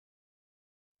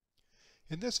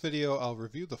In this video, I'll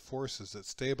review the forces that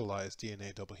stabilize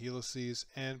DNA double helices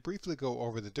and briefly go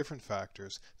over the different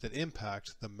factors that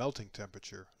impact the melting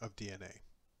temperature of DNA.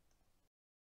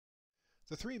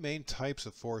 The three main types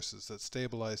of forces that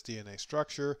stabilize DNA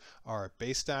structure are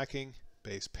base stacking,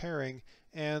 base pairing,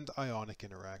 and ionic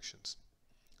interactions.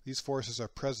 These forces are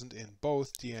present in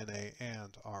both DNA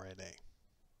and RNA.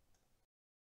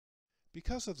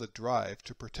 Because of the drive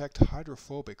to protect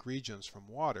hydrophobic regions from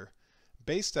water,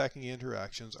 base stacking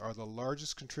interactions are the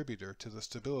largest contributor to the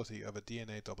stability of a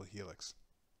DNA double helix.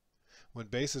 When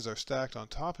bases are stacked on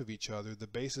top of each other, the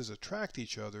bases attract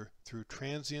each other through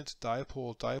transient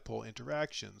dipole-dipole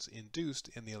interactions induced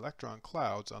in the electron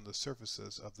clouds on the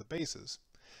surfaces of the bases,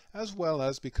 as well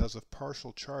as because of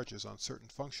partial charges on certain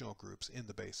functional groups in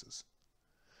the bases.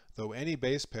 Though any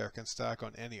base pair can stack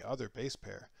on any other base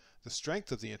pair, the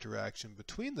strength of the interaction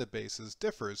between the bases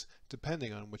differs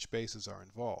depending on which bases are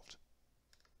involved.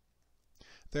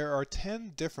 There are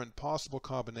 10 different possible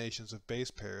combinations of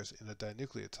base pairs in a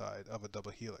dinucleotide of a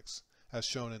double helix, as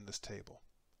shown in this table.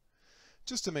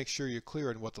 Just to make sure you're clear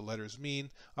on what the letters mean,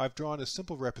 I've drawn a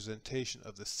simple representation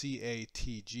of the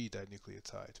CA-TG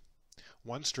dinucleotide.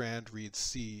 One strand reads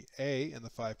CA in the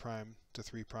 5' to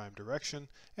 3' direction,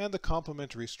 and the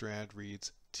complementary strand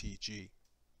reads TG.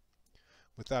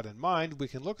 With that in mind, we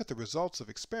can look at the results of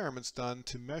experiments done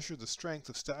to measure the strength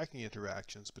of stacking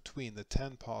interactions between the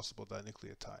 10 possible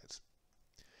dinucleotides.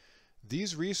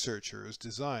 These researchers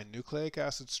designed nucleic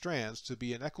acid strands to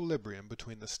be in equilibrium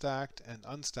between the stacked and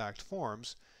unstacked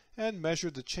forms and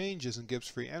measured the changes in Gibbs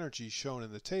free energy shown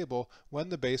in the table when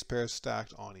the base pairs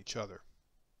stacked on each other.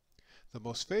 The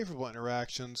most favorable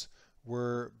interactions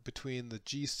were between the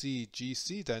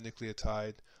GC-GC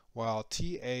dinucleotide, while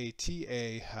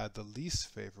TA-TA had the least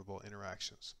favorable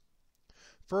interactions.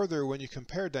 Further, when you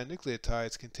compare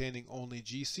dinucleotides containing only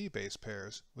GC base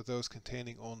pairs with those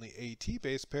containing only AT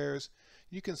base pairs,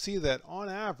 you can see that on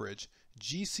average,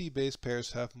 GC base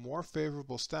pairs have more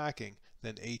favorable stacking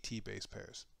than AT base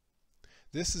pairs.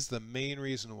 This is the main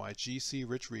reason why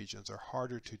GC-rich regions are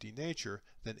harder to denature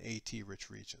than AT-rich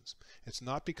regions. It's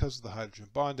not because of the hydrogen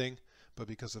bonding, but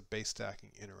because of base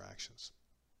stacking interactions.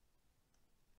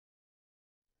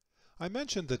 I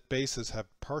mentioned that bases have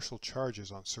partial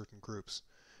charges on certain groups.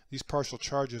 These partial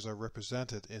charges are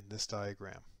represented in this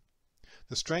diagram.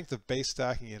 The strength of base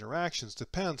stacking interactions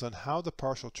depends on how the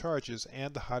partial charges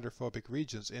and the hydrophobic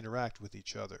regions interact with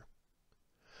each other.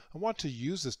 I want to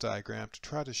use this diagram to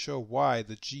try to show why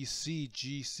the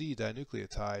GC-GC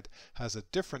dinucleotide has a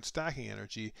different stacking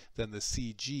energy than the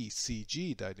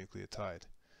CG-CG dinucleotide.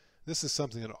 This is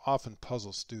something that often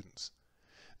puzzles students.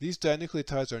 These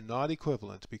dinucleotides are not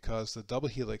equivalent because the double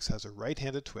helix has a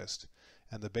right-handed twist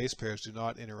and the base pairs do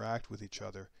not interact with each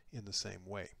other in the same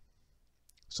way.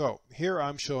 So here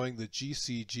I'm showing the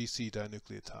GC-GC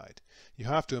dinucleotide. You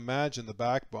have to imagine the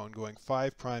backbone going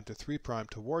 5' to 3'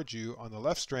 towards you on the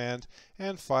left strand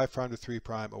and 5' to 3'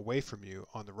 away from you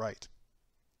on the right.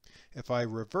 If I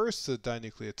reverse the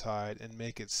dinucleotide and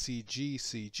make it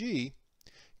CG-CG,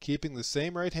 keeping the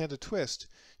same right-handed twist,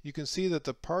 you can see that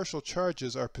the partial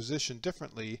charges are positioned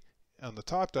differently on the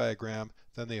top diagram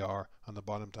than they are on the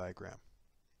bottom diagram.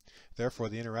 Therefore,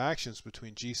 the interactions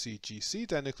between GC-GC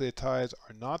dinucleotides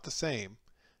are not the same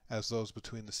as those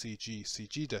between the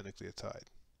CG-CG dinucleotide.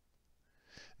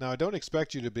 Now, I don't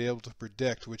expect you to be able to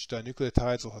predict which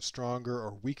dinucleotides will have stronger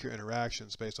or weaker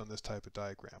interactions based on this type of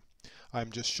diagram.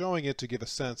 I'm just showing it to give a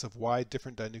sense of why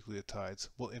different dinucleotides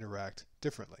will interact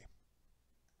differently.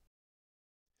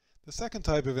 The second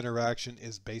type of interaction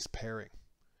is base pairing.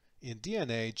 In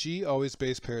DNA, G always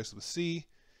base pairs with C,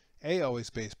 A always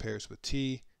base pairs with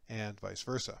T, and vice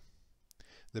versa.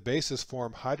 The bases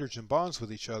form hydrogen bonds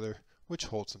with each other, which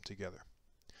holds them together.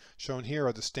 Shown here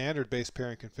are the standard base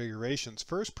pairing configurations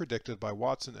first predicted by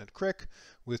Watson and Crick,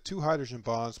 with 2 hydrogen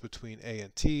bonds between A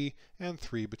and T and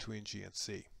 3 between G and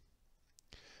C.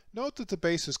 Note that the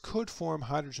bases could form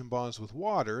hydrogen bonds with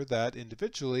water that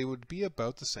individually would be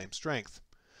about the same strength.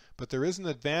 But there is an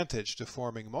advantage to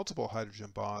forming multiple hydrogen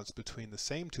bonds between the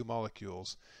same 2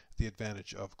 molecules, the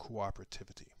advantage of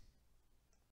cooperativity.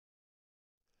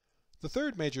 The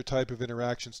third major type of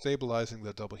interaction stabilizing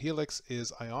the double helix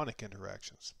is ionic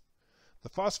interactions. The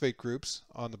phosphate groups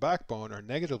on the backbone are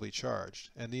negatively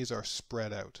charged, and these are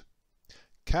spread out.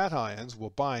 Cations will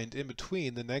bind in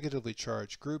between the negatively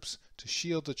charged groups to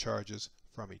shield the charges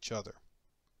from each other.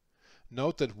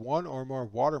 Note that one or more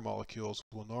water molecules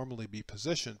will normally be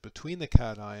positioned between the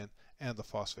cation and the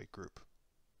phosphate group.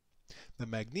 The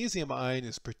magnesium ion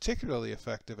is particularly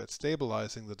effective at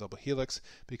stabilizing the double helix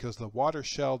because the water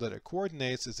shell that it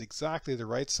coordinates is exactly the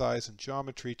right size and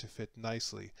geometry to fit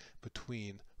nicely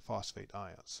between phosphate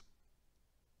ions.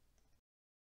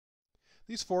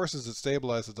 These forces that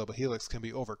stabilize the double helix can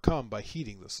be overcome by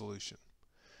heating the solution.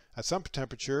 At some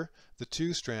temperature, the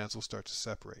two strands will start to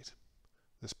separate.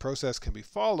 This process can be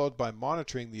followed by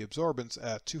monitoring the absorbance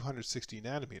at 260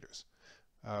 nanometers,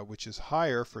 which is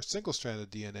higher for single-stranded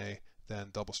DNA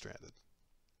than double-stranded.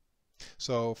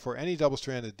 So for any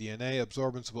double-stranded DNA,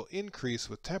 absorbance will increase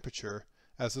with temperature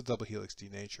as the double helix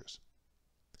denatures.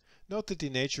 Note that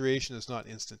denaturation is not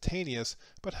instantaneous,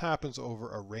 but happens over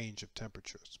a range of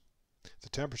temperatures. The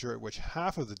temperature at which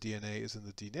half of the DNA is in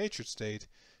the denatured state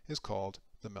is called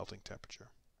the melting temperature.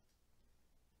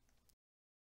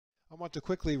 I want to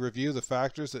quickly review the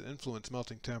factors that influence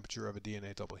melting temperature of a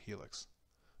DNA double helix.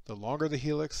 The longer the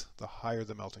helix, the higher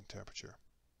the melting temperature.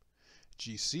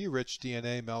 GC-rich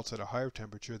DNA melts at a higher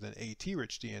temperature than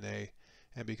AT-rich DNA,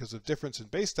 and because of difference in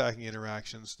base stacking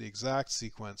interactions, the exact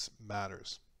sequence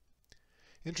matters.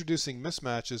 Introducing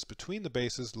mismatches between the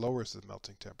bases lowers the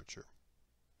melting temperature.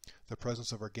 The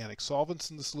presence of organic solvents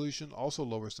in the solution also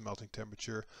lowers the melting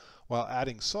temperature, while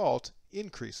adding salt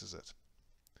increases it.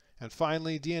 And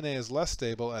finally, DNA is less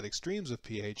stable at extremes of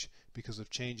pH because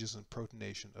of changes in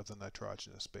protonation of the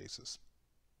nitrogenous bases.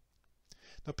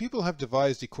 Now, people have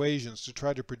devised equations to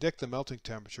try to predict the melting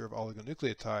temperature of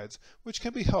oligonucleotides, which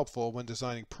can be helpful when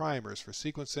designing primers for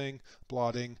sequencing,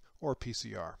 blotting, or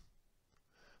PCR.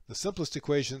 The simplest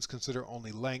equations consider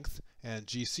only length and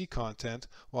GC content,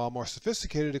 while more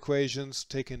sophisticated equations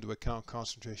take into account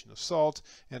concentration of salt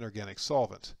and organic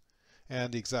solvent,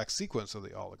 and the exact sequence of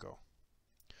the oligo.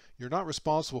 You're not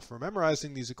responsible for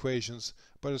memorizing these equations,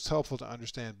 but it's helpful to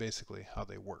understand basically how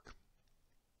they work.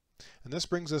 And this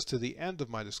brings us to the end of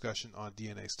my discussion on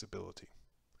DNA stability.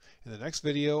 In the next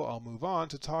video, I'll move on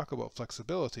to talk about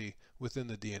flexibility within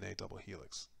the DNA double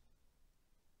helix.